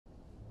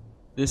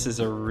This is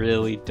a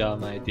really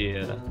dumb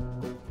idea.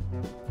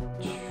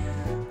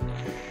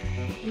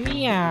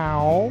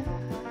 Meow.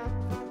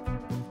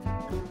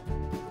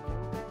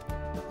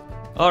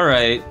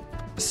 Alright,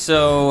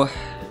 so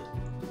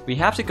we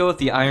have to go with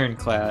the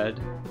Ironclad,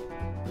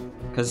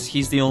 because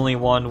he's the only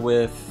one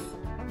with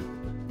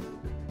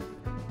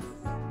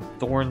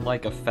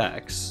thorn-like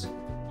effects.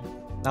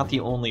 Not the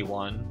only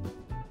one,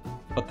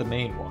 but the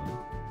main one.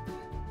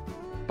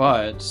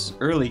 But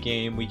early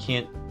game, we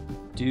can't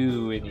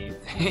do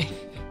anything.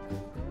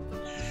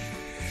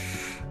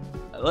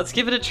 Let's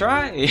give it a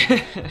try.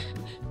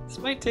 This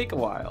might take a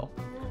while.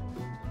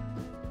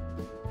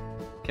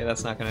 Okay,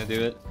 that's not gonna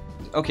do it.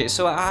 Okay,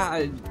 so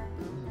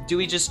do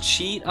we just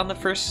cheat on the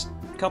first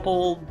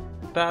couple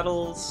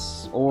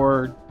battles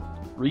or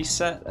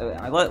reset?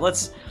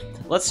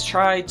 Let's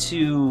try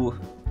to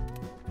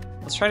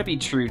be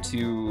true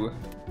to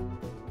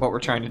what we're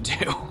trying to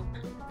do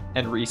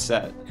and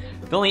reset.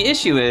 The only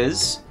issue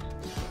is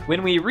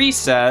when we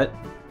reset,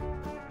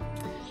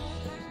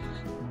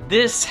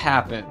 this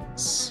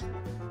happens,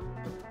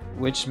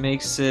 which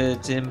makes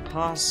it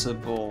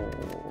impossible,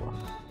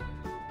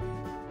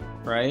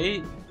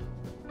 right?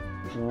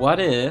 What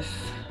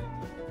if...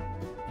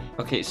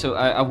 Okay, so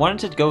I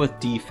wanted to go with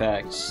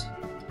defects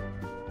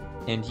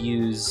and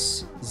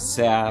use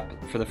zap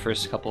for the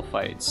first couple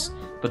fights,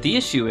 but the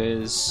issue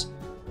is,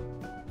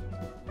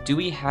 do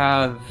we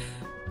have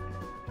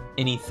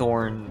any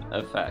thorn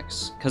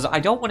effects? Because I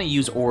don't want to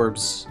use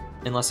orbs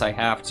unless I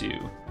have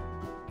to.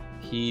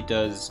 He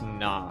does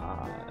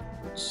not.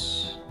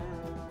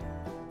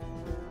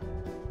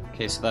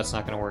 Okay, so that's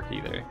not going to work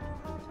either.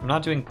 I'm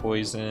not doing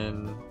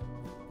poison,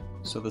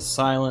 so the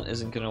silent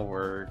isn't going to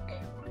work.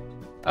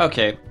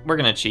 Okay, we're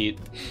going to cheat.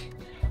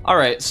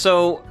 Alright,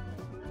 so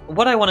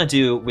what I want to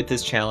do with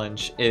this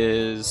challenge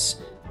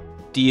is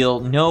deal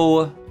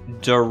no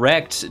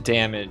direct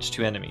damage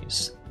to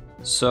enemies.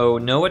 So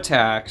no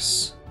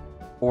attacks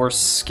or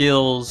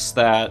skills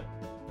that,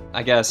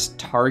 I guess,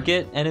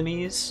 target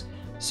enemies.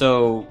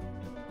 So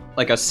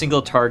like a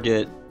single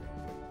target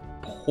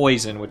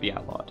poison would be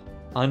outlawed.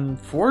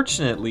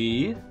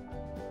 Unfortunately,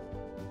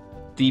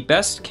 the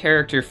best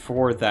character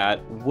for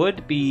that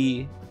would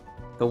be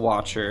the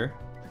Watcher.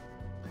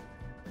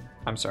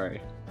 I'm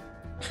sorry.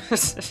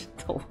 The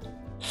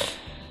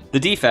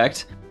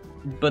defect,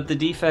 but the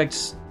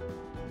defect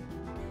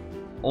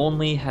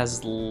only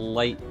has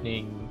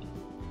lightning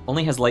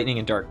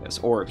and darkness,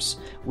 orbs,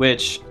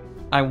 which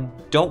I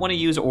don't want to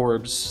use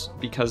orbs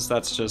because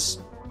that's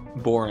just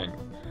boring.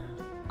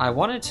 I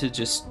wanted to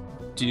just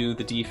do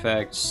the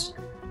defects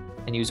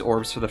and use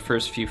orbs for the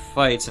first few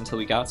fights until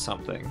we got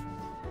something.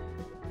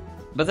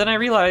 But then I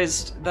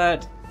realized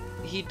that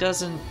he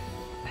doesn't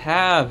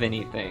have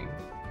anything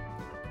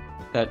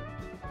that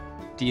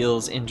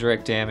deals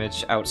indirect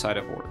damage outside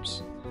of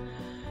orbs.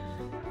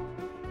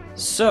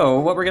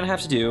 So what we're gonna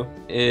have to do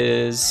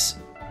is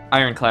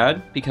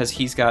Ironclad, because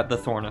he's got the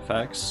thorn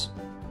effects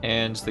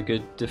and the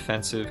good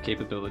defensive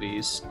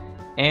capabilities,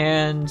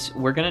 and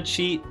we're gonna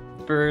cheat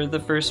for the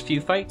first few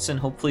fights and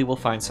hopefully we'll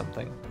find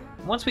something.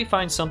 Once we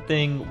find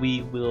something,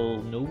 we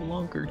will no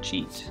longer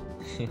cheat.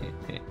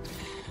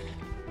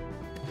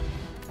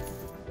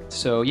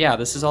 So yeah,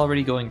 this is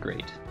already going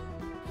great.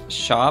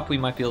 Shop, we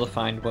might be able to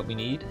find what we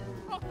need.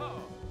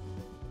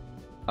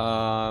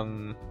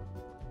 Also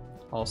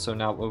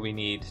not what we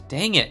need.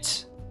 Dang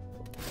it!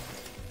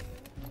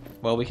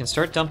 Well, we can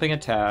start dumping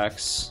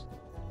attacks.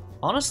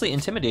 Honestly,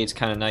 Intimidate's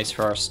kind of nice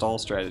for our stall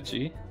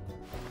strategy.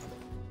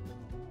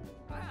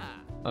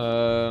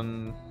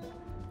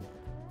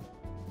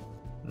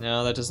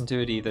 No, that doesn't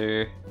do it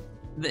either.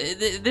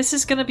 This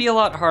is gonna be a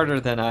lot harder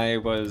than I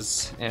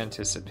was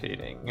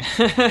anticipating.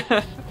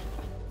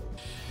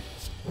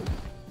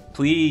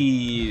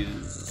 Please.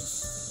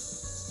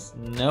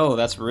 No,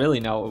 that's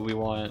really not what we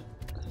want.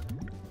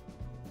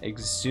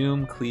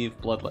 Exhume, cleave,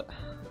 bloodlet.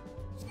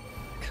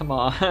 Come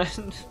on,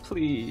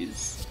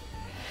 please.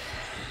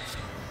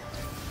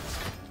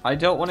 I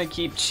don't want to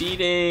keep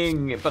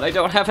cheating, but I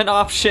don't have an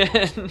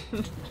option.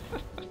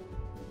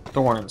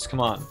 Thorns, come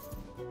on.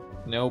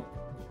 Nope.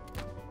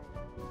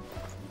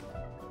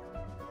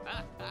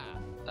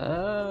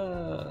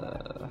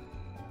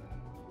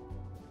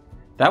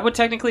 That would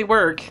technically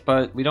work,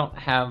 but we don't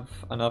have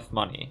enough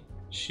money.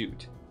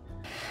 Shoot.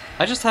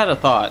 I just had a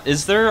thought.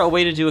 Is there a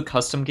way to do a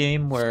custom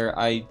game where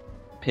I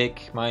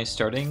pick my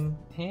starting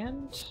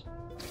hand?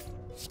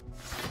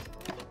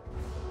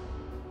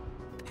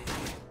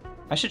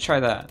 I should try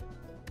that.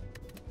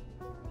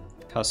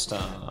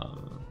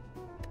 Custom.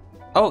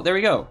 Oh, there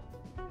we go.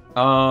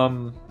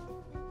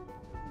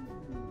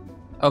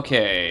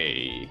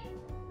 Okay.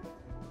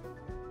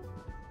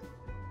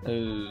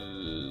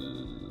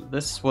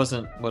 This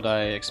wasn't what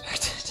I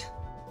expected.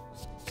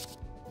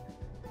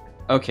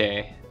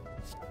 Okay.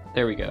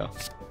 There we go.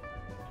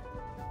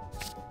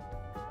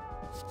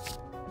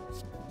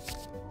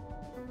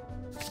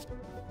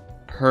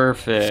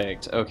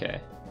 Perfect.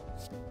 Okay.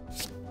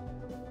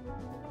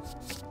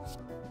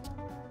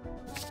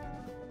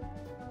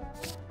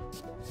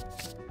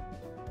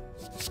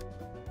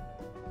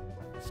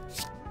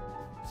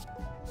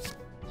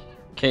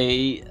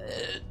 Okay,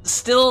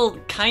 still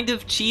kind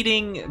of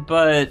cheating,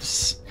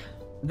 but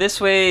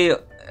this way,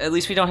 at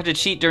least we don't have to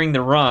cheat during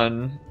the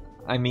run.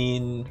 I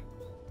mean,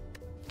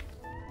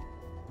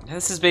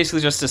 this is basically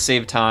just to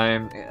save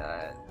time.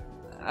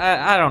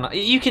 I don't know.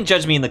 You can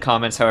judge me in the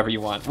comments however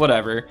you want.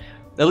 Whatever.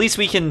 At least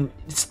we can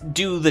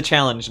do the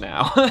challenge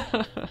now.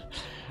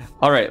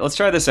 Alright, let's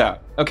try this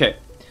out. Okay,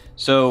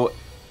 so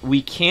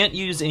we can't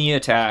use any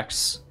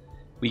attacks.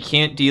 We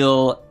can't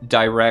deal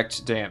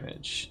direct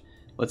damage.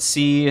 Let's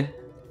see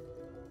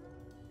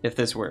if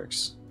this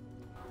works.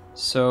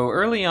 So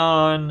early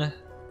on,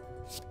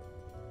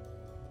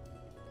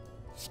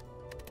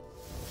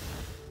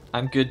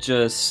 I'm good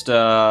just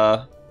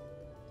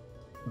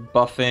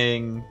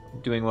buffing,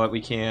 doing what we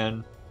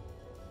can,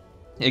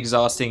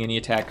 exhausting any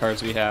attack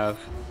cards we have.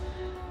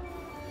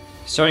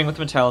 Starting with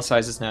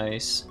Metallicize is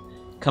nice.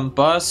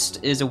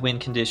 Combust is a win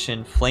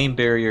condition. Flame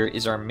Barrier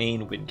is our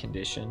main win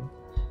condition.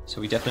 So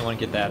we definitely want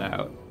to get that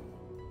out.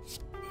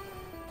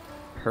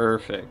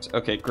 Perfect.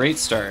 Okay, great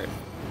start.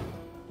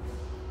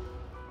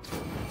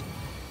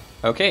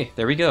 Okay,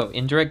 there we go.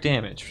 Indirect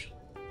damage.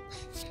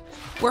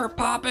 We're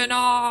popping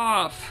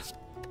off!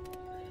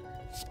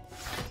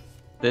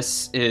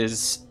 This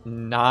is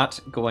not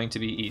going to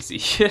be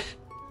easy.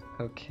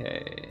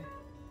 Okay.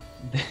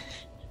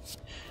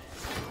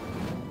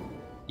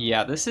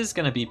 Yeah, this is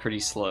gonna be pretty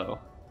slow.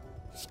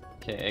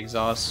 Okay,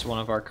 exhaust one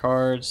of our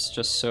cards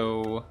just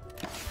so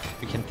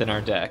we can thin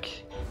our deck.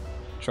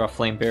 Draw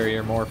Flame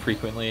Barrier more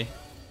frequently.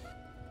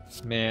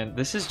 Man,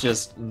 this is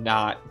just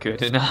not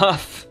good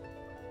enough.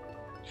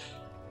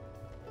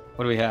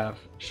 What do we have?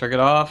 Shrug it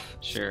off?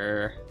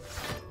 Sure.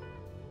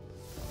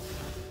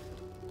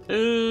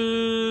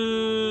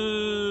 Ooh.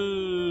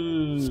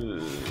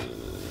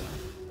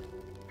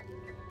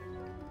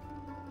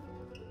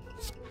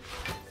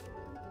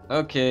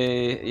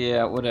 Okay,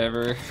 yeah,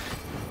 whatever.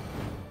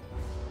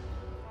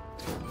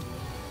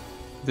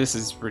 This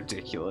is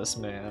ridiculous,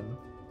 man.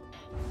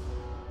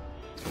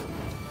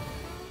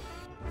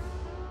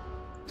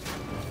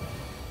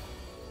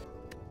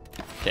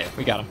 Okay,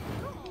 we got him.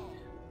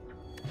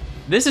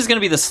 This is gonna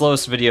be the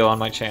slowest video on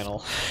my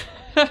channel.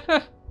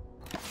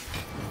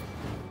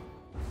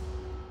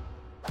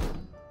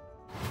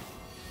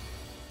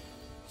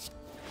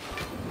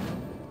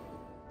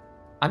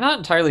 I'm not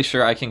entirely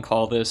sure I can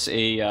call this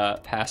a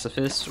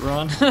pacifist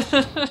run.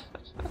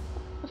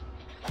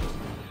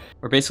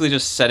 We're basically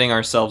just setting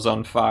ourselves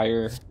on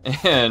fire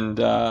and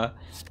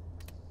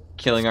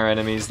killing our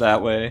enemies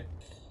that way.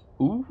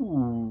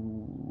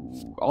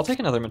 Ooh, I'll take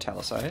another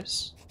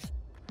Metallicize.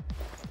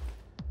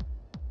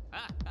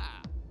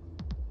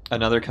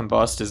 Another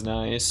Combust is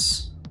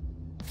nice.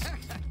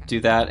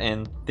 Do that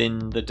and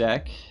thin the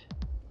deck.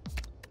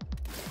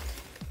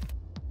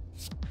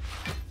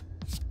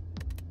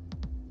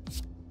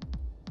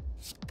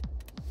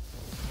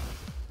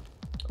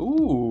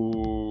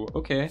 Ooh,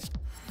 okay.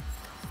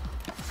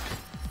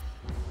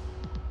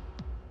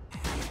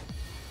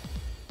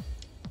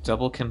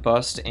 Double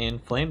Combust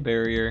and Flame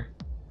Barrier.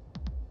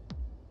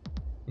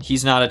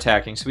 He's not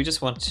attacking, so we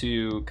just want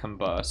to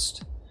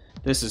Combust.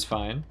 This is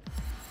fine.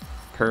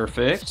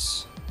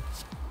 Perfect.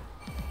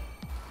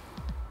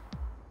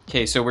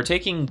 Okay, so we're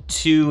taking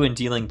 2 and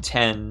dealing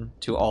 10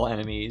 to all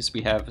enemies.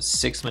 We have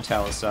 6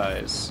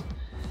 Metallicize.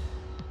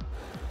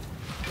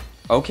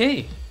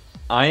 Okay,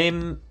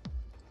 I'm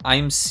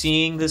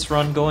seeing this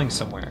run going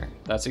somewhere.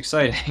 That's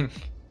exciting.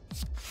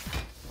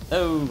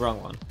 Oh,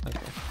 wrong one. Okay.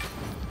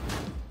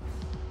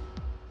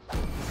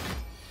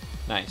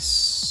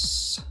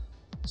 Nice.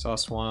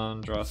 Exhaust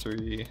 1, draw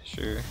 3,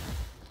 sure.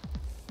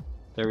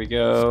 There we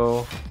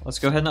go. Let's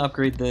go ahead and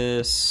upgrade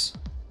this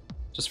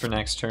just for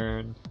next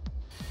turn.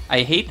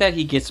 I hate that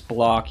he gets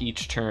block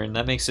each turn.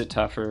 That makes it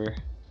tougher.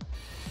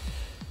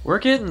 We're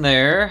getting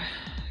there,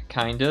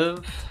 kind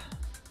of.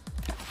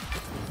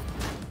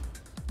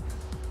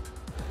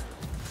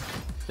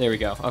 There we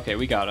go. Okay,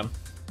 we got him.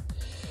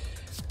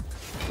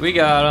 We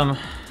got him.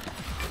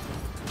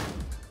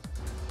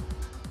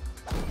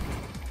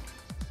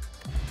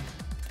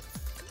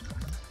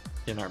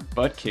 Getting our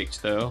butt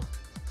kicked, though.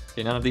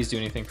 Okay, none of these do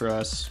anything for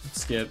us.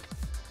 Let's skip.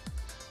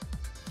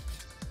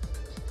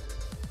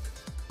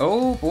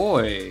 Oh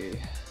boy.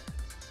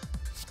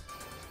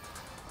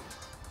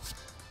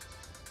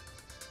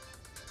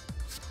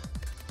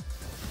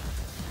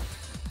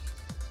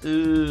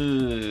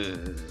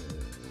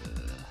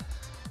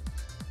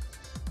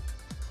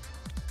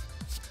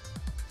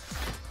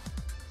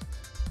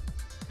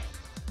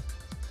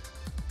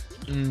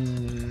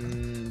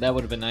 That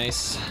would have been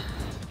nice.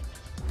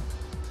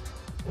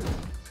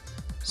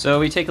 So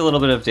we take a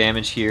little bit of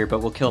damage here, but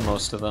we'll kill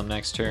most of them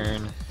next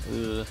turn.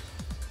 Ugh.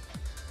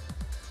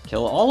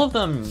 Kill all of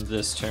them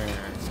this turn.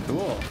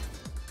 Cool.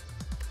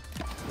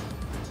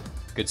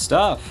 Good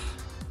stuff.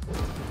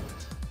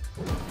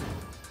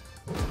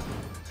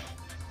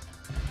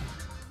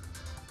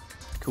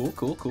 Cool,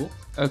 cool, cool.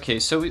 Okay,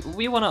 so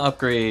we want to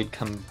upgrade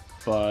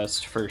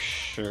Combust for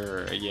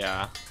sure,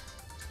 yeah.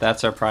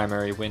 That's our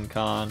primary win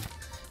con.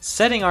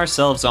 Setting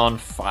ourselves on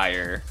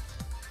fire.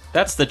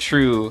 That's the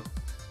true...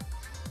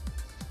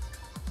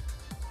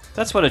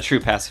 That's what a true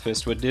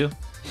pacifist would do.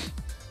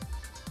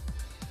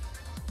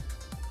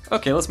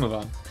 Okay, let's move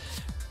on.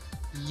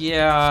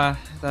 Yeah,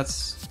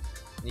 that's...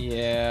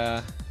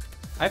 Yeah...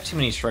 I have too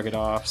many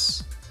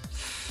Shrug-It-Offs.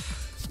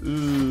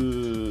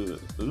 Ooh.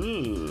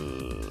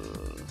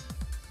 I'm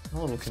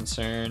a little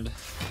concerned.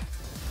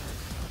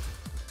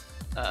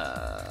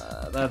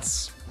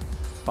 That's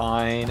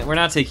fine. We're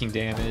not taking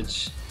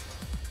damage.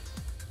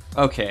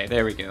 Okay,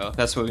 there we go.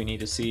 That's what we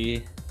need to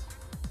see.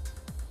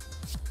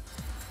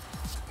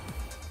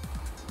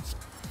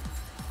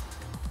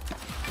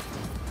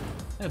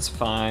 That's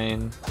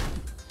fine.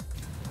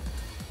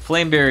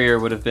 Flame Barrier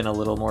would have been a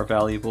little more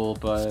valuable,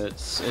 but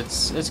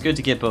it's good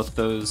to get both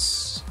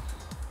those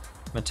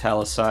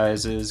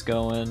metallicizes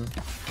going.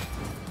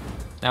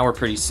 Now we're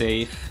pretty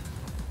safe.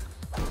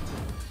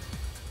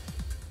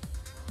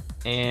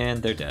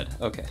 And they're dead.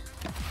 Okay.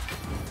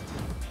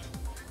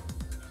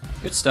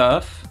 Good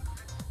stuff.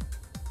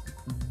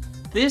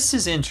 This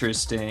is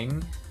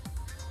interesting.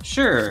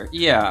 Sure,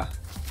 yeah.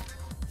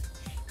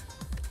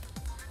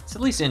 It's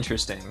at least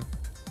interesting.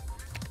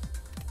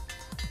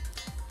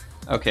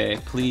 Okay,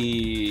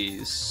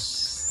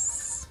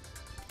 please.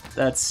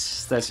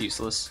 That's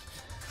useless.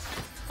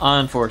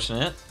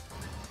 Unfortunate.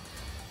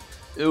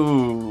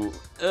 Ooh.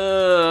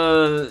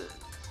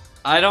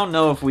 I don't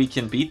know if we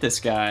can beat this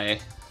guy.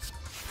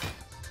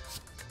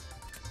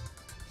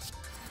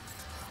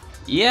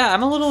 Yeah,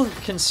 I'm a little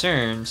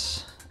concerned.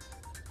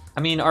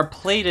 I mean, our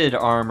plated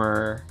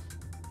armor...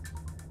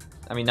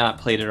 I mean, not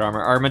plated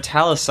armor. Our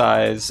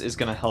metallicize is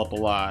gonna help a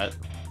lot.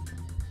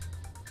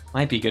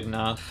 Might be good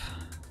enough.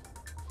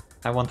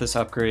 I want this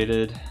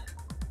upgraded.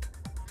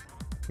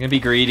 I'm gonna be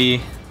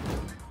greedy.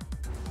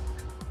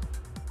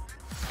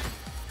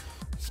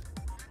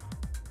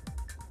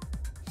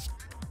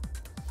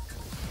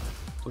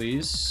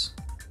 Please.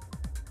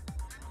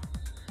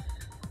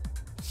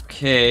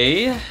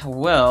 Okay,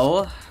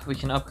 well, we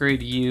can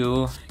upgrade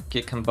you,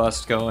 get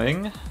Combust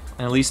going.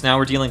 And at least now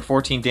we're dealing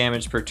 14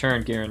 damage per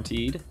turn,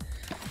 guaranteed.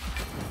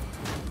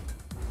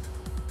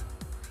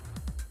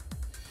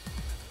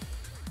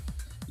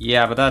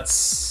 Yeah, but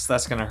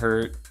that's gonna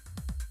hurt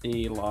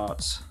a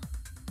lot.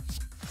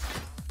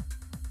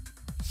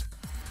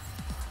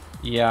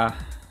 Yeah.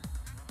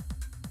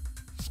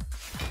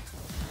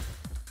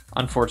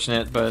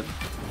 Unfortunate, but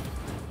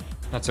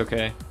that's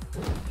okay.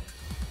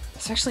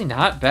 It's actually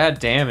not bad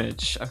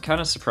damage. I'm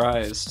kind of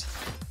surprised.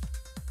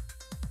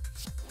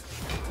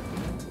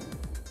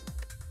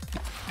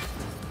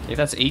 Okay,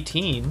 that's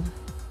 18.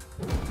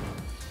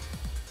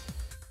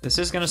 This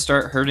is gonna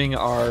start hurting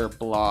our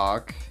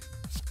block.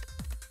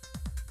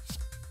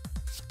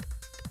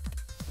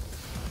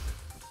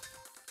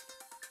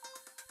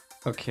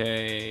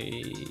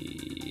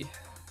 Okay.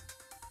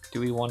 Do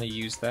we want to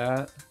use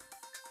that?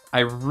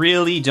 I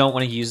really don't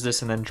want to use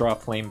this and then draw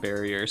Flame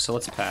Barrier, so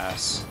let's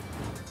pass.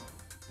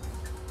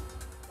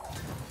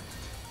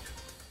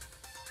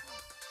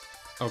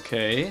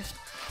 Okay.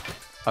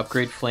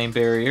 Upgrade Flame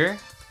Barrier.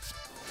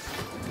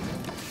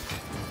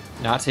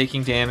 Not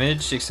taking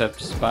damage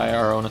except by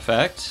our own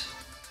effect.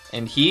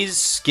 And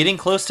he's getting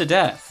close to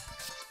death.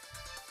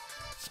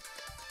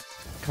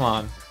 Come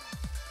on.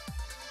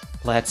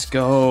 Let's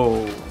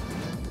go.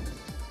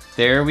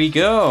 There we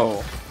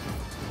go.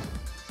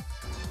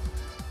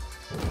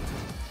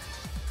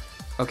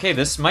 Okay,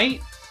 this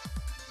might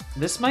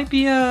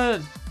be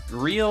a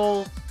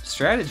real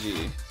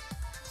strategy.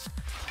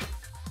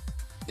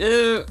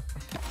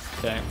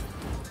 Okay.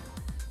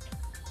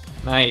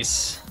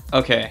 Nice.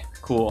 Okay,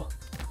 cool.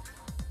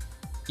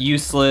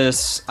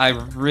 Useless. I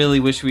really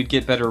wish we'd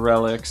get better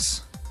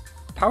relics.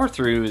 Power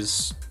through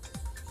is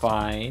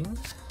fine.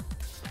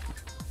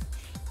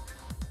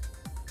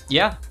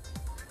 Yeah.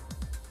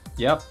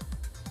 Yep.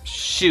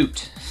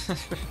 Shoot.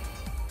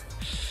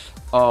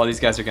 Oh, these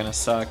guys are gonna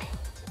suck.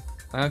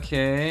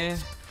 Okay.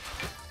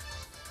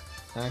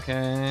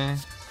 Okay.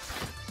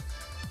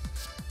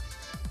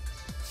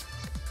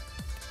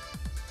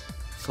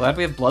 Glad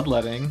we have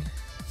bloodletting.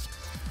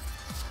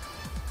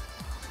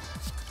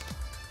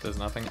 Does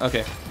nothing.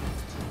 Okay.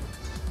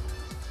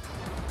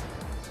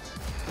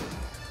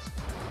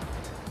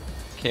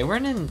 Okay, we're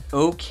in an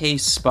okay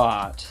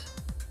spot.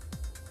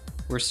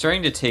 We're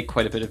starting to take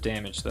quite a bit of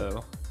damage,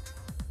 though.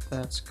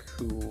 That's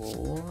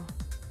cool.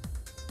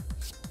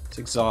 Let's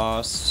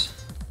exhaust.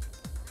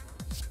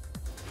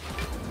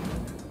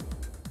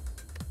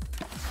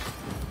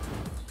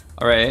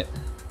 Alright.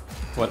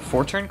 What,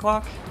 4-turn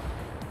clock?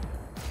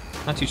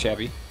 Not too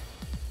shabby.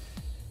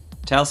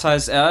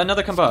 Metalicize,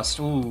 another Combust.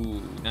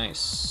 Ooh,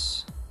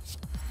 nice.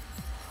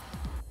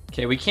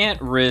 Okay, we can't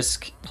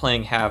risk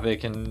playing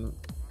Havoc and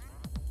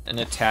an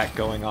attack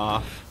going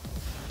off.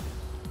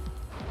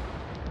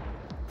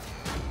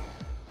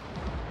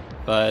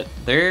 But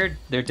they're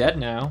dead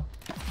now.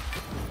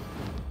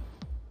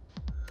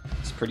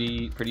 It's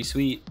pretty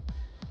sweet.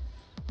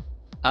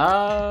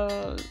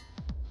 Not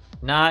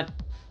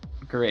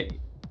great.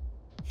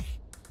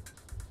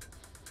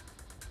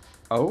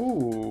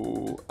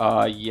 Oh,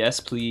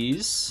 yes,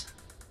 please.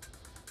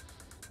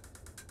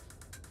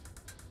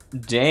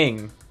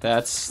 Dang,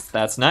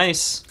 that's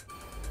nice.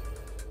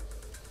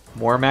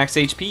 More max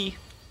HP.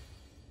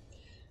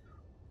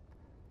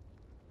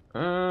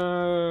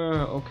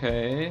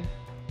 Okay.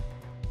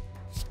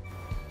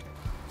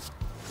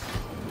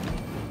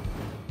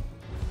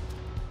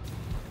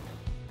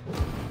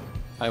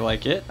 I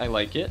like it, I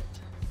like it.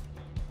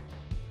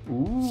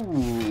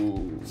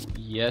 Ooh,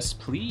 yes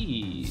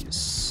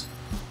please.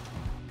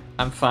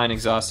 I'm fine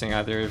exhausting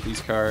either of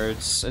these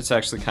cards. It's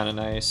actually kind of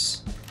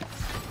nice.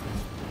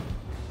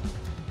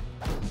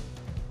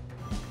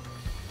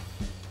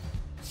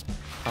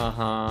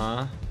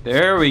 Uh-huh.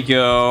 There we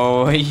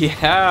go.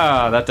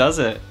 Yeah, that does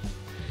it.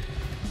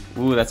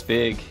 Ooh, that's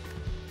big.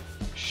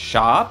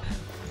 Shop.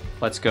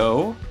 Let's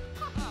go.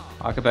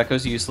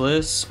 Akabeko's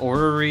useless.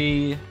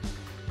 Orrery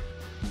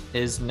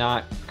is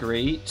not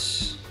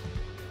great.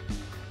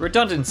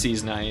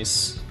 Redundancy's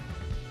nice.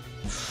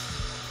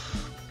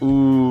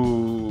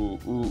 Ooh,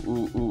 ooh,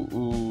 ooh, ooh,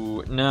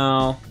 ooh.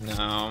 No,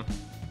 no.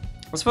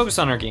 Let's focus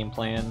on our game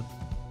plan.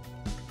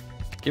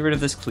 Get rid of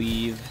this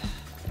cleave.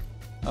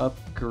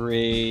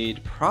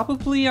 Upgrade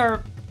probably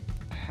our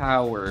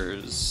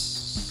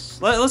powers.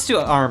 Let's do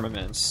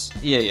armaments.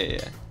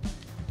 Yeah.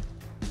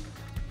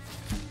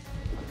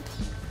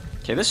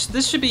 Okay,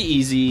 this should be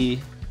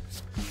easy.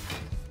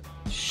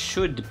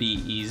 Should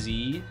be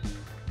easy.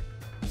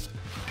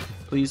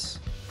 Please.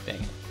 Dang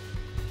it.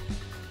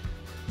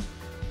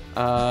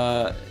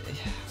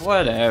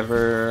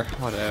 Whatever.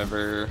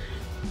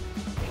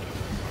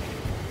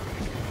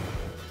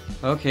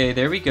 Okay,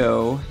 there we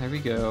go.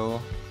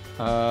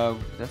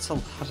 That's a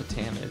lot of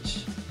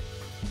damage.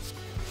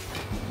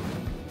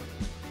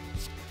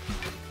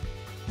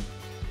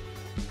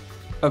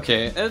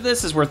 Okay,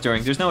 this is worth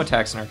doing. There's no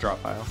attacks in our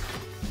drop pile.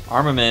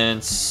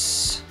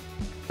 Armaments.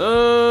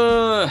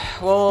 I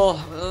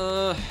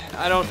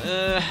don't,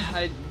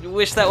 I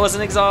wish that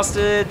wasn't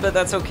exhausted, but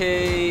that's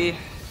okay.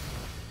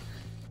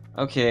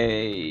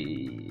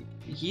 Okay.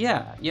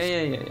 Yeah.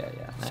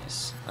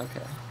 Nice.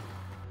 Okay.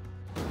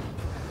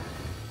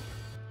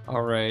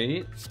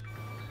 Alright.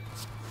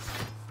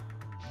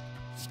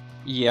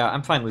 Yeah,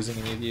 I'm fine losing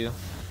any of you.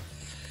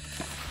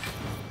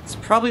 It's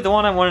probably the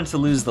one I wanted to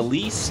lose the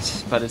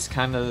least, but it's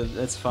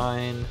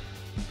fine.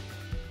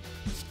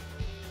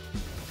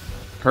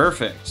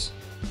 Perfect.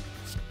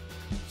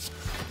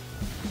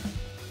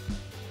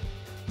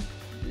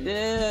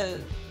 Yeah.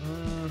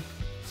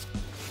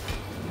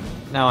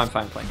 Now I'm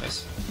fine playing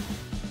this.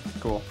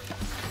 Cool.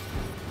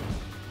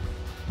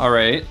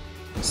 Alright.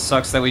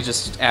 Sucks that we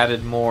just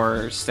added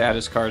more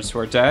status cards to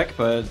our deck,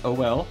 but oh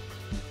well.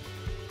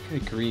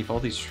 Good grief, all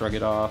these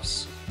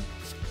Shrug-It-Offs.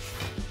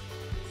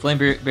 Flame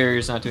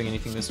Barrier's not doing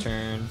anything this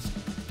turn.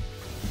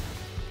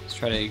 Let's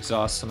try to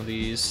exhaust some of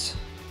these.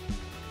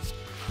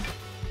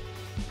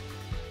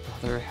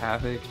 Other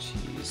Havoc,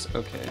 jeez,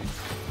 okay.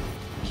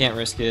 Can't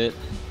risk it.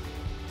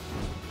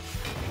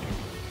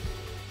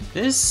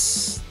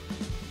 This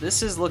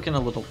is looking a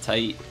little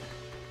tight.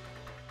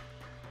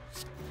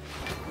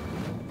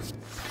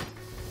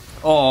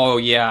 Oh,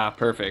 yeah,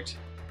 perfect.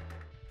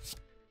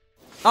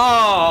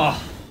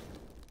 Oh!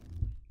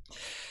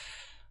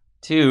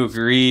 Too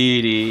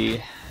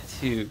greedy.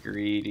 Too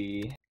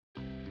greedy.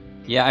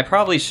 Yeah, I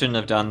probably shouldn't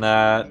have done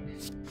that.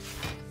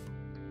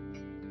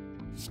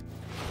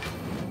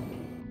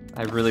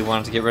 I really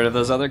wanted to get rid of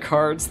those other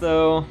cards,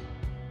 though.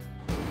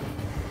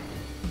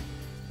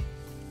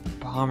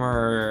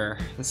 Bummer.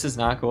 This is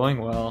not going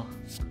well.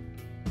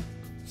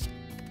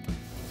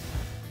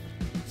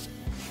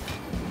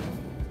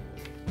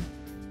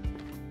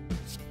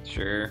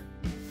 Sure.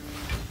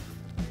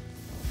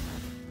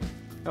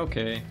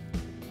 Okay.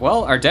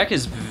 Well, our deck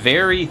is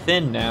very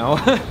thin now.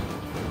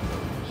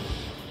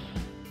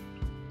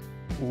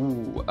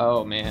 Ooh,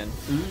 oh man.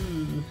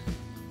 Ooh.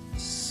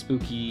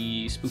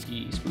 Spooky.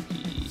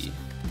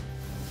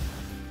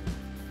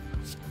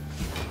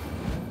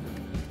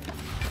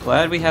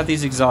 Glad we have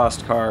these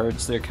exhaust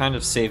cards. They're kind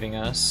of saving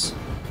us.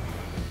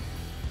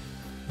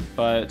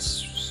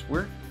 But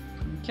we're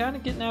kind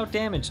of getting out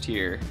damaged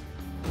here.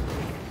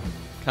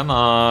 Come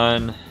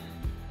on.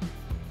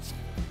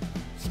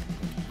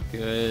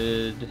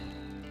 Good.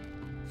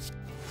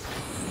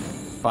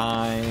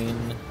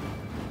 Fine.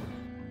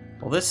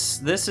 Well,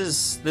 this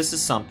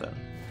is something.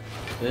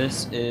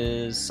 This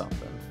is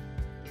something.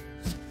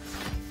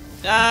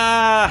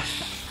 Ah!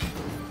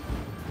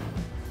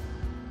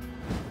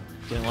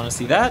 Didn't want to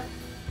see that.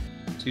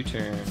 2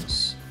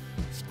 turns.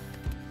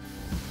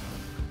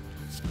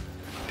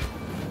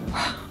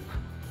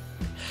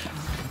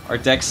 Our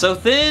deck's so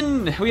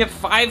thin! We have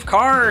 5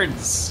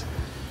 cards!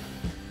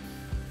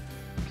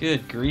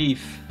 Good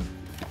grief.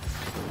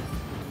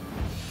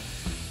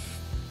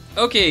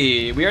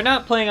 Okay, we are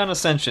not playing on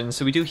Ascension,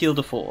 so we do heal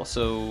to full,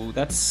 so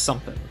that's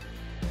something.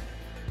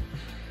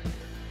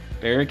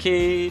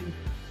 Barricade.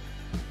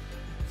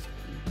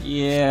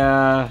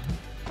 Yeah.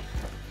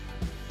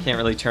 Can't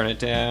really turn it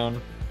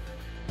down.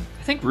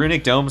 I think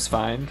Runic Dome's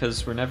fine,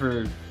 because we're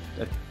never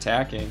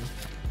attacking.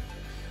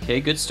 Okay,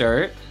 good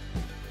start.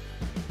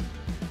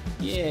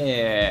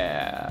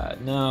 Yeah,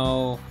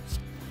 no.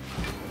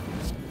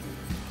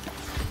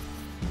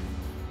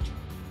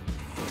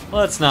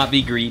 Let's not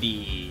be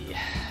greedy.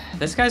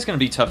 This guy's gonna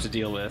be tough to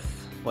deal with.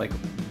 Like,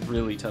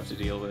 really tough to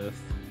deal with.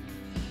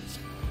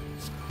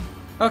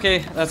 Okay,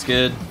 that's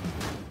good.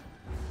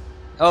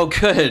 Oh,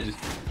 good.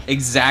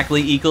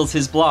 Exactly equals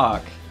his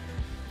block.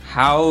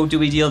 How do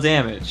we deal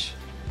damage?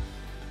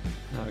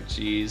 Oh,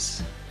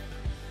 jeez.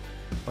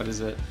 What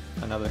is it?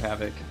 Another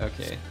Havoc.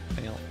 Okay,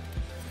 fail.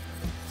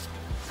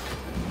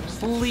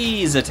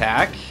 Please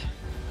attack.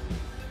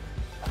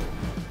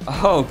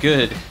 Oh,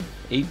 good.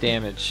 8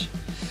 damage.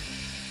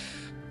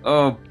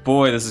 Oh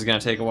boy, this is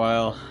gonna take a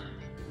while.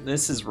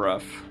 This is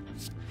rough.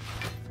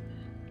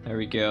 There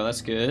we go, that's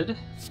good.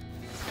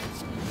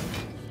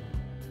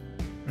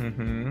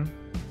 Mm-hmm.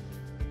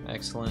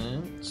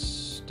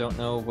 Excellent. Don't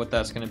know what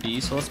that's gonna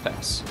be, so let's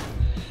pass.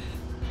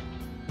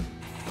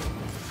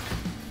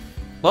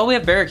 Well, we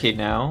have Barricade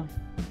now,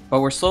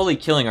 but we're slowly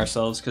killing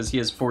ourselves because he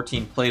has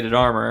 14 plated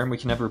armor and we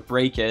can never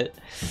break it.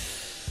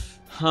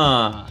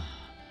 Huh.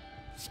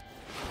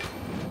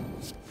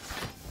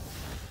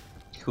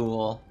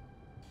 Cool.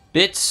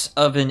 Bits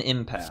of an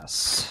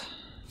impasse.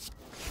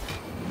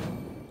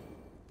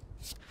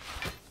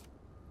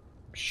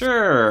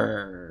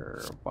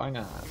 Sure, why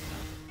not?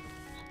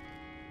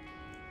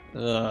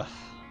 Ugh.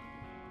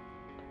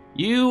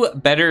 You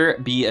better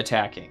be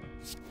attacking.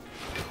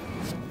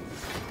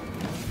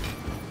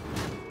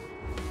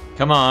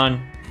 Come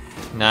on.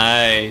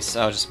 Nice.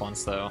 Oh, just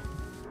once though.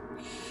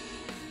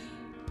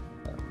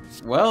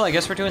 Well, I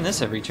guess we're doing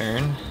this every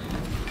turn.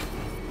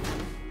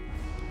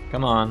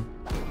 Come on.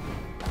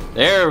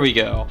 There we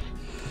go.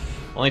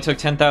 Only took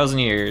 10,000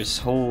 years.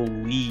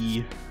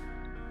 Holy.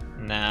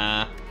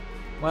 Nah.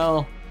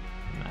 Well,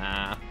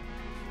 nah.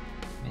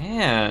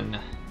 Man.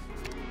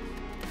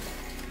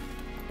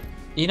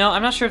 You know,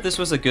 I'm not sure if this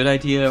was a good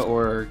idea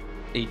or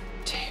a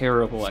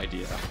terrible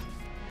idea.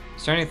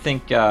 Starting to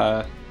think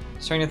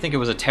it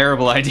was a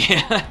terrible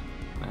idea.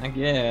 I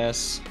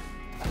guess.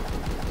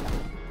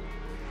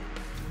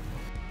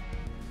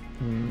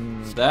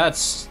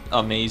 That's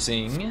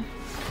amazing.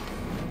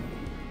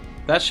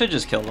 That should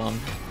just kill them.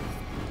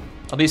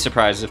 I'll be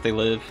surprised if they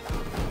live.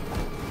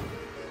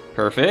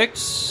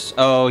 Perfect.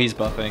 Oh, he's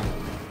buffing.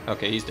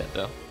 Okay, he's dead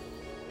though.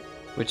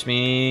 Which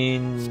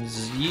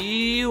means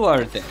you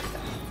are dead.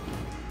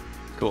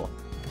 Cool.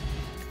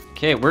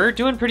 Okay, we're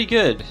doing pretty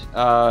good.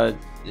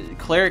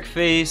 Cleric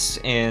Face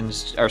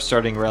and our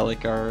starting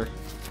relic are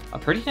a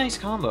pretty nice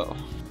combo.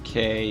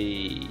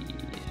 Okay.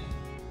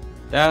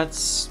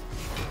 That's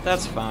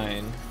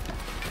fine.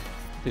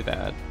 Do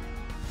that.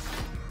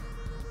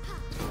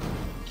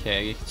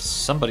 Okay,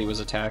 somebody was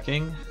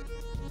attacking.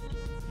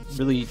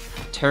 Really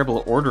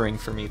terrible ordering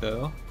for me,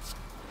 though.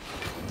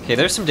 Okay,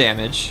 there's some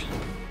damage.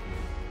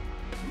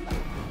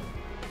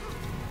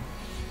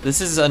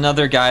 This is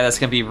another guy that's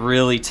gonna be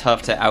really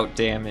tough to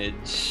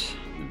out-damage.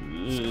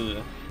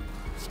 Ugh.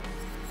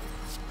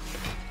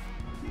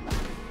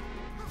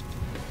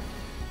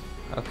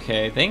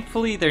 Okay,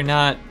 thankfully they're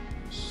not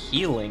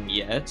healing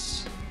yet.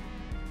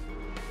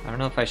 I don't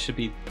know if I should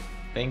be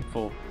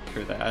thankful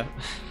for that.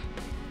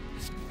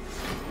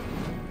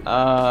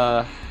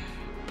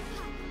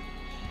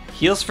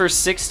 Heals for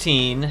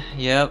 16,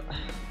 yep.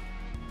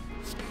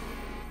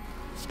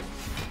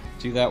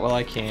 Do that while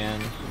I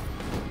can.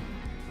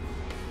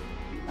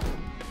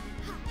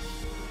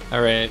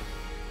 Alright.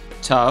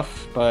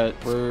 Tough, but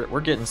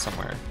we're getting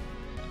somewhere.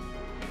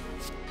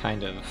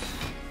 Kind of.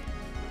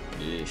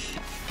 Ugh.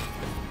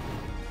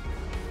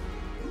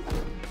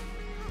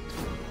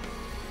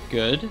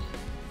 Good.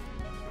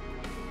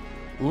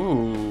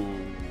 Ooh.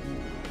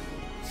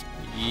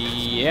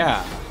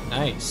 Yeah,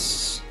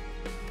 nice.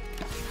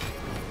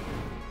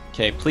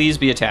 Okay, please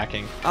be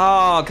attacking.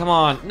 Oh, come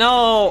on.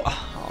 No!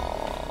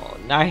 Oh,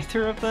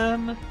 neither of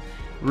them?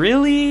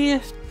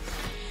 Really?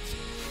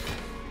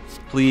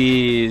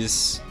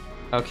 Please.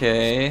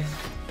 Okay.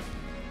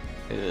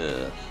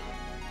 Ugh.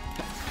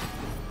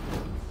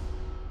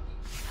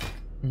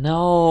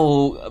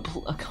 No!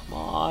 Come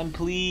on,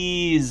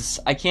 please!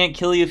 I can't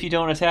kill you if you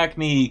don't attack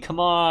me! Come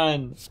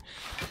on!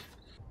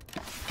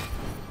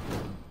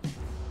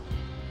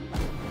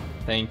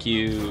 Thank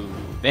you.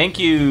 Thank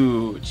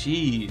you!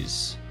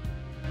 Jeez.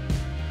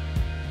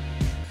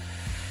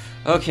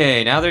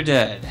 Okay, now they're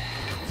dead.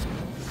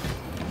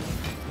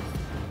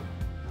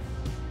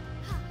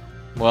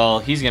 Well,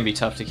 he's gonna be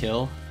tough to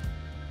kill.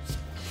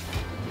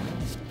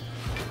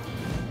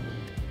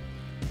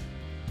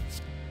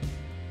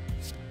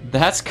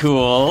 That's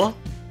cool.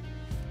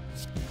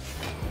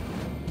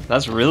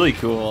 That's really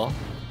cool.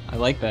 I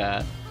like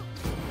that.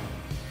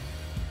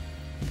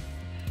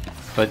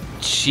 But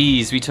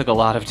jeez, we took a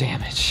lot of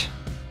damage.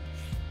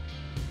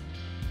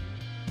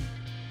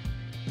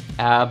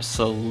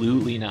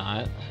 Absolutely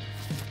not.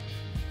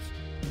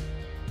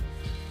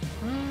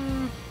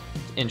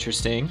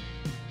 Interesting.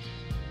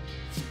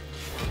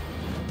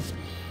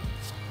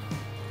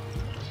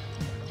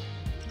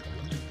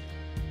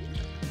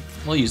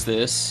 We'll use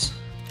this.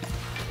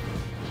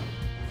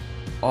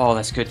 Oh,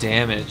 that's good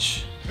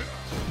damage.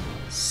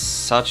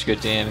 Such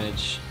good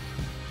damage.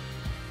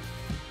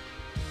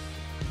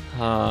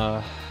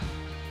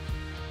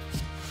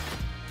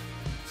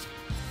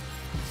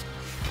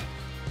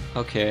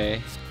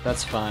 Okay,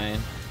 that's fine.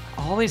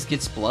 Always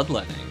gets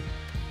bloodletting.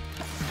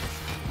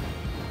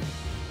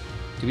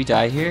 Do we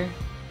die here?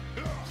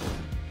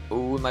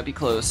 Oh, it might be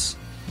close.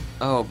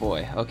 Oh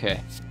boy,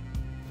 okay.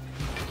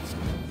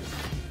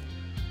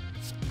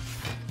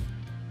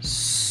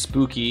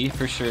 Spooky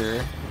for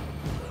sure.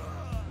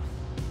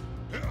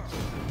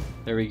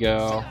 There we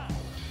go.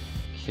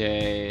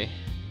 Okay.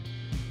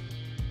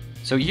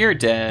 So you're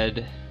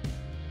dead.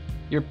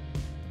 You're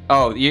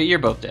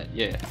both dead.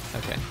 Yeah.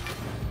 Okay.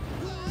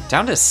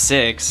 Down to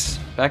 6.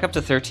 Back up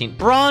to 13.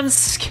 Bronze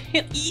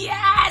skin.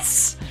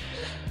 Yes!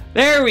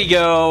 There we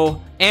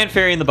go. And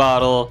fairy in the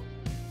bottle.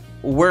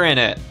 We're in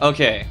it.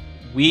 Okay.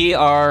 We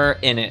are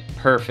in it.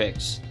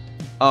 Perfect.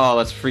 Oh,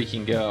 let's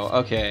freaking go.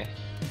 Okay.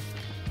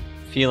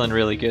 Feeling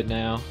really good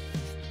now.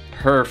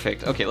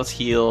 Perfect. Okay, let's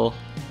heal.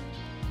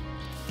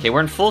 Okay,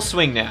 we're in full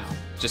swing now.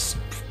 Just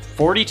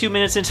 42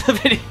 minutes into the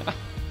video.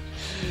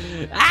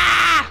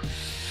 Ah!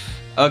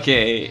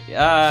 Okay,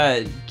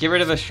 get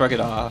rid of a shrug it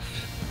off.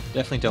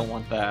 Definitely don't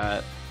want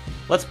that.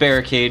 Let's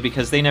barricade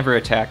because they never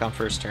attack on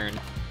first turn.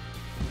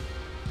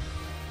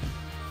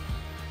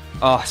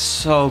 Oh,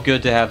 so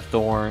good to have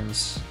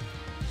thorns.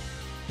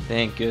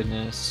 Thank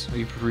goodness.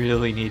 We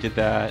really needed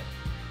that.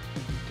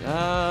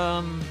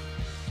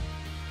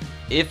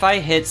 If I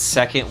hit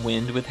second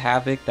wind with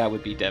Havoc, that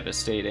would be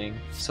devastating.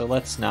 So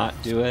let's not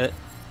do it.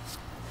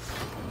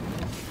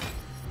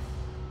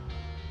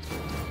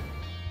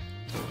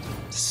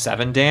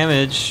 Seven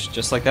damage,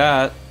 just like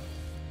that.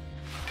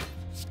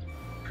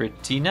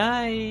 Pretty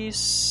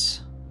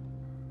nice.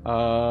 Do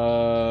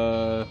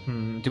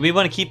we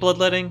want to keep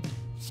bloodletting?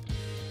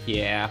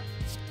 Yeah.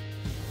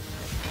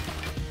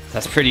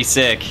 That's pretty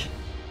sick.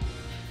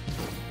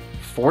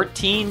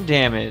 14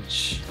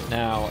 damage.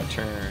 Now a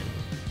turn.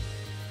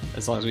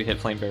 As long as we hit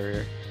flame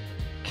barrier.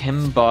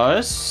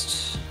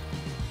 Combust.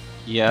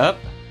 Yep.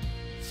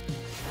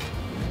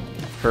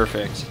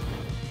 Perfect.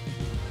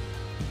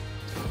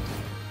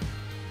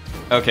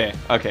 Okay,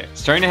 okay.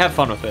 Starting to have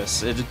fun with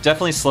this. It's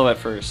definitely slow at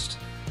first.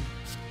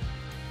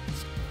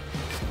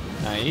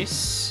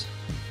 Nice.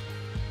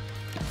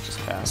 Just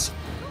pass.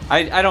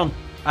 I don't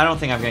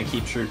think I'm gonna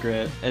keep True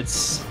Grit.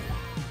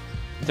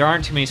 There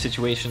aren't too many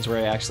situations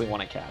where I actually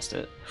want to cast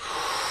it.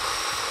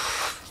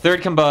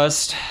 Third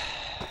Combust.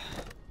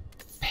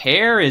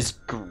 Pair is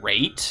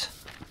great.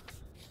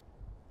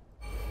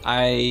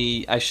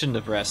 I shouldn't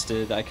have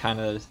rested. I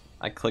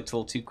clicked a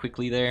little too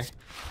quickly there.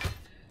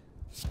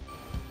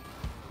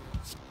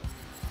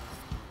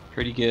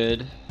 Pretty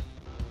good.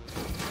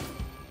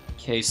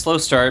 Okay, slow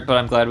start, but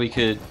I'm glad we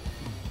could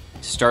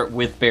start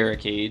with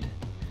barricade.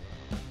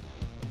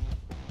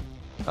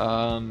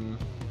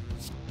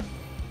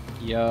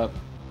 Yup.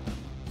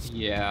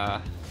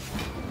 Yeah.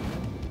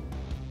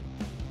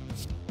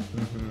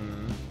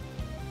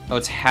 Oh,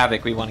 it's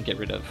Havoc we want to get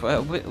rid of.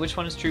 Which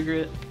one is True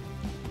Grit?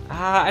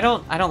 I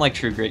don't like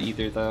True Grit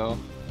either, though.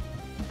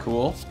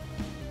 Cool.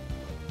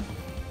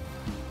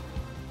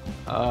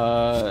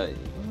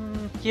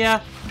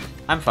 Yeah.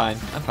 I'm fine.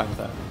 I'm fine with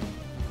that.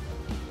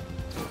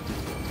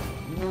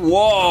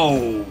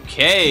 Whoa!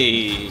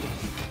 Okay.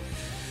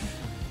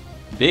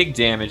 Big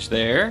damage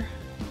there.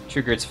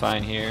 True Grit's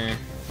fine here.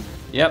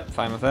 Yep,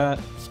 fine with that.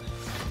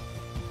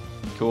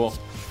 Cool.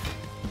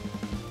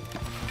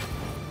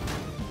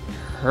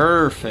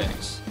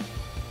 Perfect.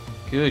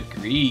 Good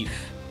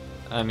grief.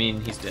 I mean,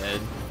 he's dead.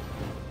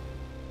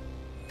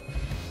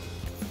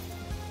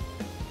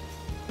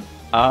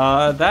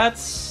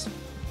 That's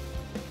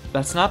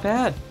not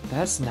bad.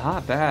 That's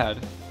not bad.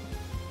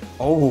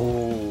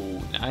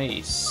 Oh,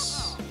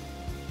 nice.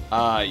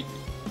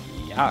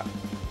 Yeah.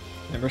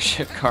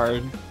 Membership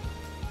card.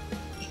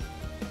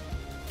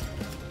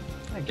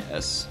 I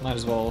guess. Might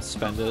as well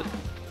spend it.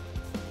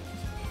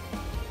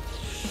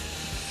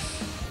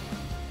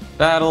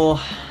 Battle.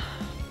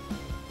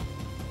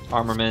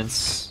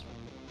 Armaments.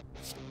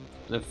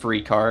 The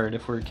free card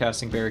if we're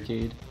casting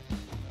Barricade.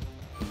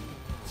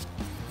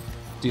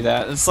 Do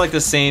that. It's like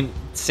the same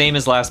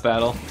as last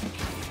battle.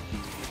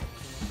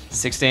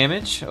 6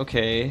 damage?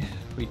 Okay.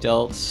 We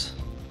dealt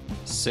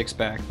 6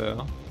 back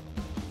though.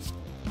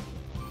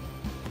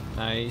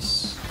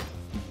 Nice.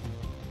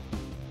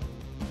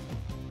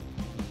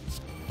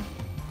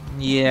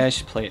 Yeah, I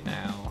should play it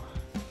now.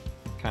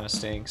 Kinda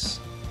stinks.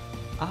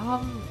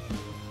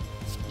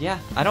 Yeah,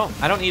 I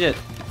don't need it.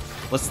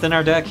 Let's thin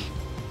our deck.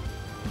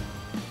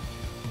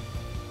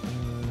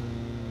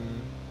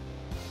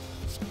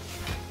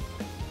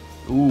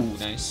 Ooh,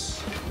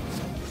 nice.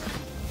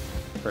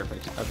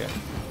 Perfect. Okay.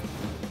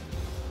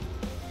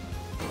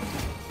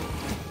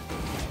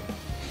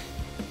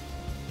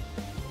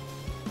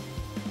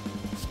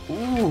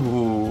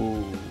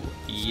 Ooh.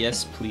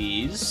 Yes,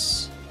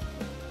 please.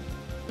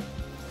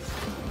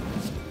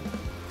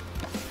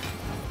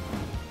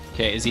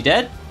 Okay, is he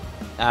dead?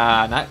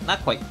 Not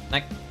quite.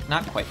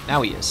 Not quite.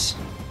 Now he is.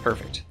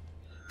 Perfect.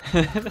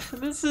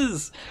 This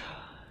is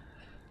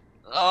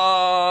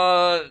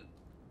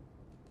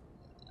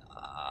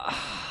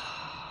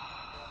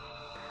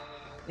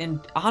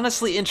and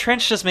honestly,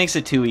 Entrench just makes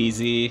it too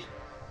easy.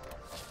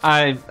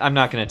 I'm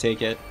not gonna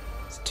take it.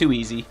 It's too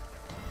easy.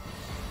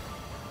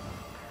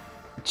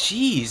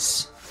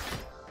 Jeez.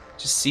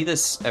 Just see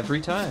this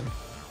every time.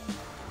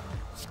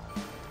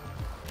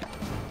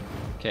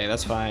 Okay,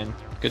 that's fine.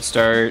 Good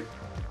start.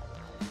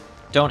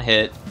 Don't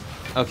hit.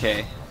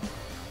 Okay.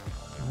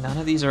 None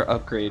of these are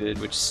upgraded,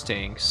 which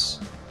stinks.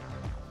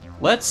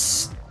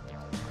 Let's...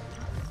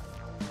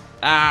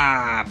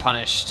 Ah,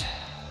 punished.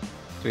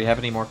 Do we have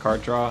any more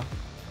card draw?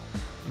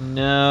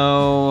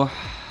 No.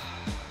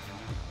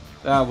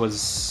 That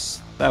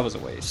was a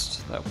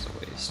waste. That was a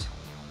waste.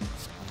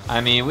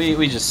 I mean, we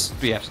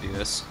have to do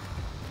this.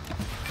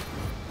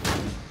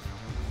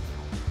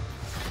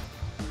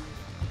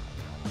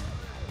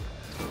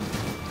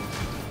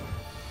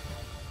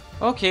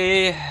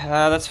 Okay,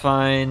 that's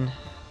fine.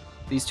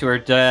 These two are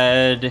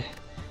dead.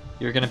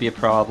 You're gonna be a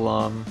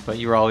problem, but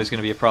you were always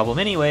gonna be a problem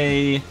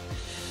anyway.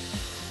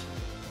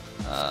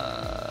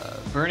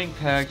 Burning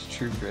Pact,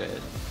 True Grit.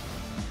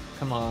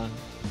 Come on.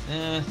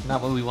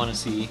 Not what we want to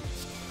see.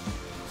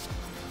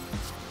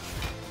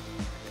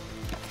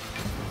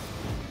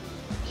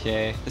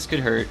 Okay, this could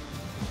hurt.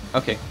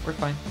 Okay, we're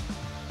fine.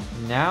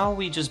 Now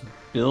we just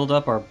build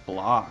up our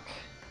block.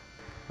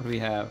 What do we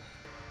have?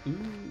 Ooh.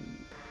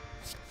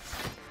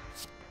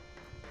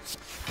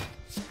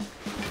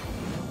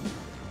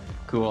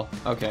 Cool,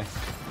 okay.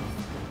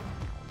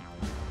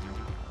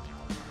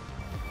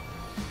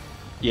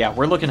 Yeah,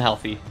 we're looking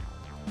healthy.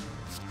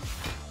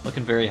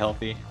 Looking very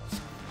healthy.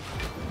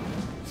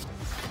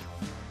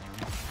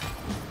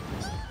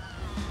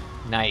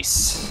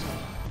 Nice.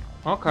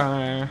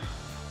 Okay.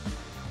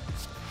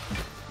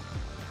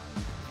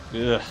 Ugh.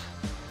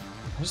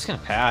 I'm just gonna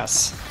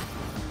pass.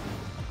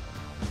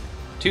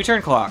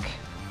 2-turn clock.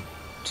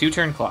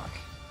 2-turn clock.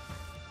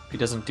 If he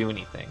doesn't do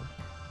anything.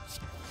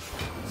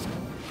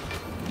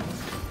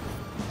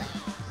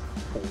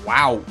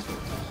 Wow.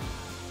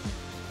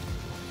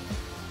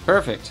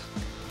 Perfect.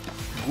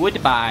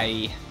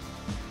 Goodbye.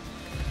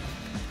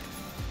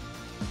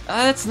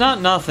 That's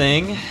not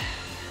nothing.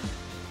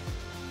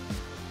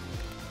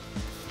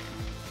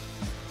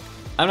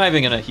 I'm not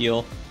even gonna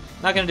heal.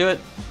 Not gonna do it.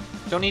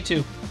 Don't need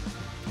to.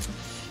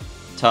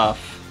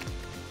 Tough.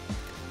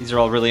 These are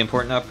all really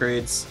important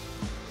upgrades.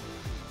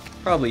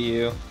 Probably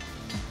you.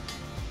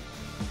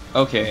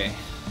 Okay.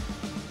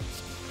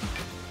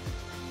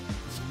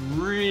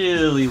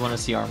 Really want to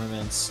see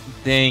armaments.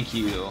 Thank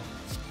you.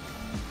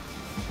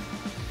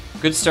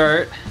 Good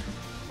start.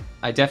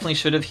 I definitely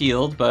should have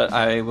healed, but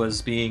I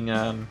was being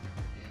a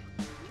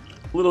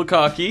little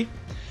cocky.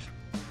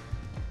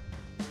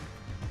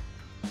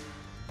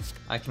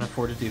 I can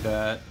afford to do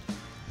that.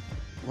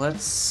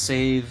 Let's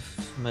save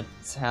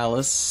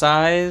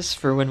Metallicize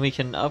for when we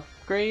can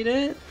upgrade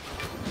it.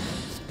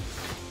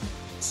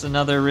 It's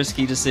another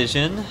risky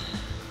decision.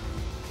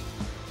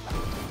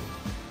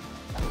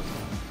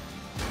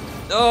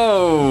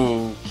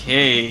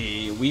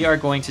 Okay, we are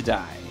going to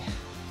die.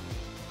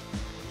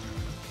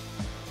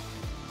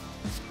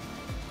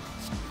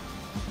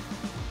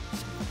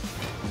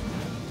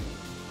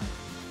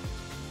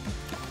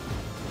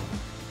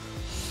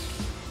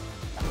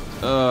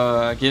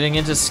 Getting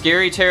into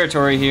scary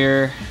territory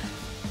here.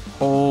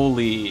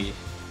 Holy.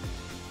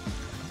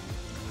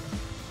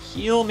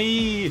 Heal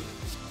me!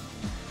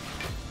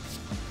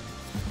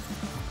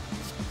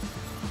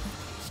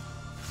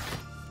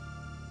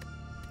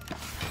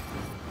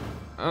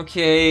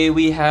 Okay,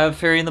 we have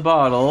Fairy in the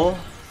Bottle.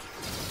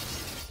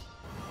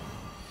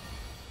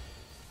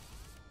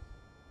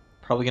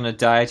 Probably gonna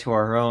die to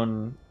our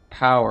own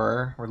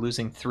power. We're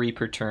losing 3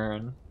 per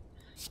turn.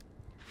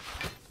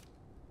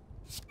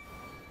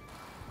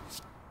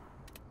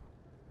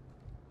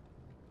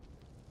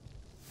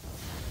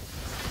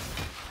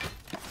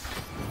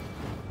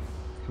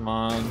 Come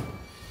on.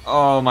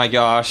 Oh my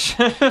gosh.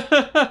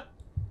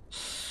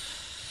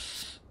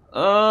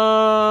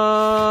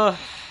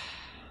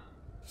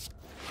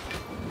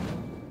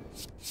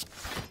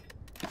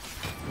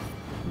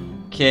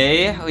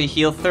 Okay, we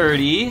heal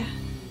 30.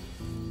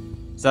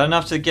 Is that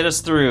enough to get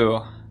us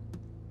through?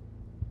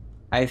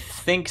 I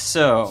think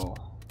so.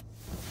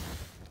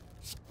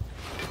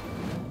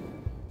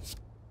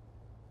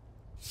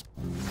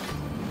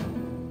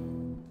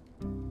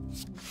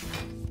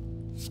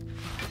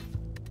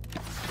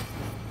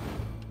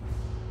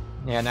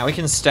 Yeah, now we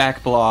can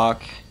stack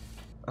block.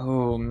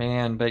 Oh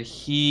man, but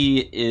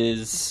he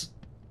is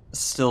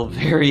still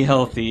very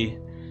healthy.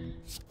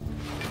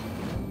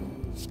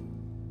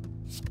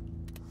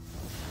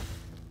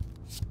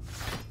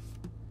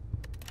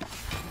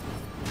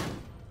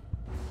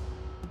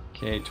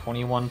 Okay,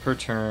 21 per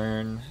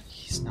turn.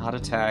 He's not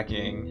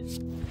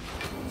attacking.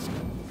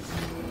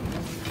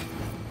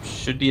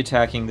 Should be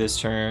attacking this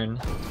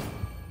turn.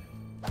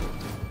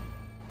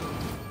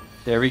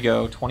 There we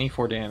go,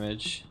 24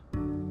 damage.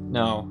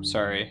 No,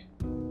 sorry.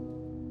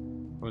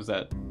 What was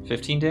that?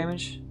 15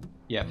 damage?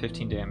 Yeah,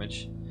 15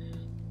 damage.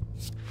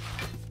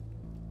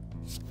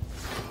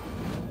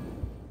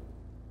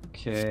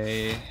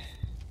 Okay.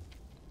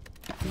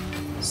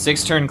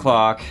 6-turn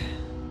clock.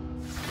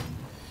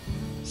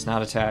 It's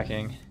not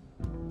attacking.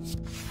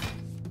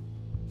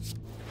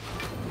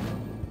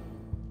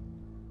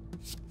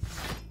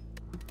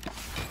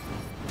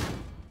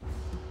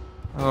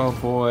 Oh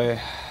boy.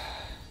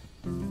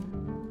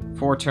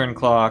 4-turn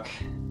clock.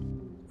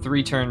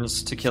 3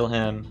 turns to kill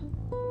him.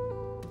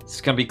 It's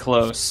gonna be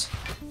close.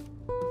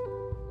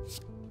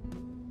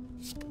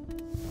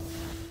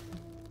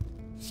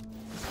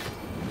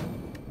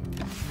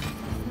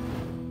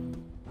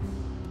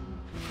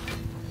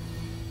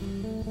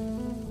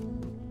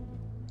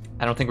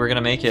 I don't think we're gonna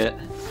make it.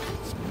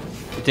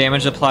 The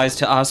damage applies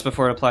to us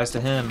before it applies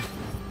to him.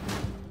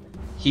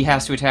 He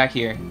has to attack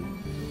here.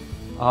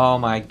 Oh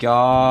my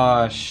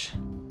gosh.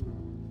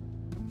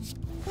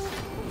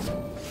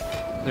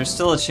 There's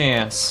still a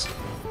chance.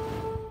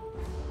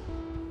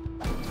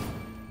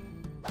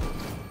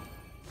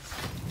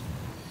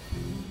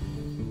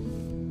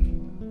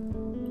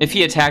 If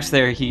he attacks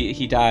there,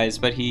 he dies,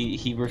 but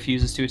he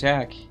refuses to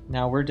attack.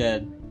 Now we're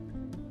dead.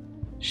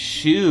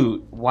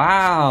 Shoot.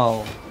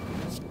 Wow.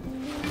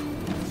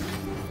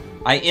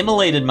 I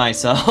immolated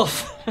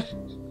myself.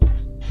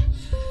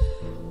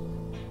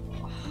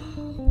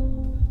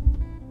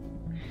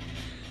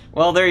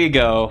 Well, there you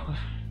go.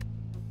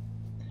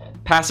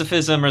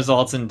 Pacifism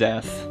results in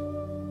death.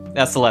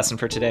 That's the lesson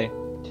for today.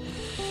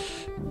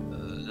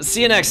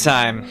 See you next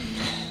time.